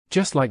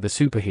Just like the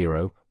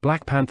superhero,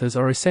 black panthers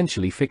are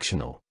essentially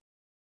fictional.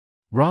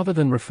 Rather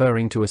than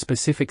referring to a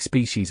specific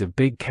species of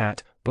big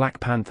cat, black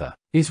panther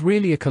is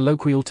really a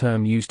colloquial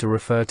term used to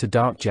refer to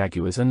dark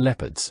jaguars and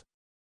leopards.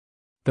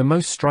 The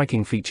most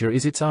striking feature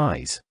is its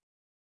eyes.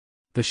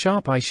 The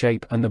sharp eye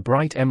shape and the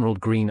bright emerald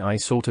green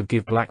eyes sort of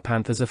give black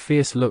panthers a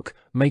fierce look,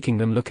 making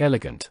them look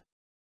elegant.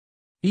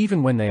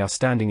 Even when they are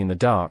standing in the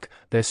dark,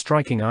 their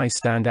striking eyes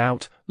stand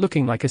out,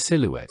 looking like a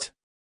silhouette.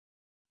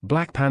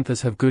 Black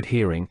panthers have good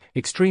hearing,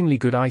 extremely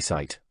good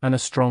eyesight, and a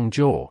strong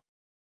jaw.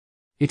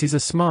 It is a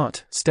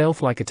smart,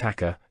 stealth-like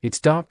attacker. Its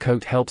dark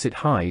coat helps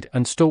it hide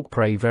and stalk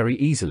prey very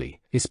easily,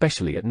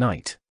 especially at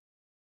night.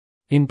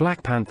 In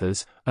black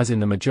panthers, as in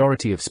the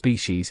majority of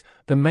species,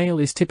 the male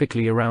is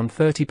typically around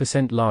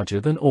 30% larger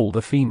than all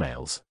the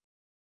females.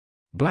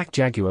 Black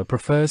jaguar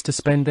prefers to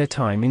spend their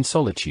time in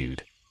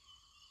solitude.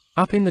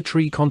 Up in the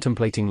tree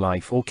contemplating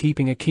life or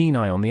keeping a keen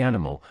eye on the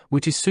animal,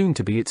 which is soon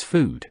to be its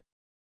food.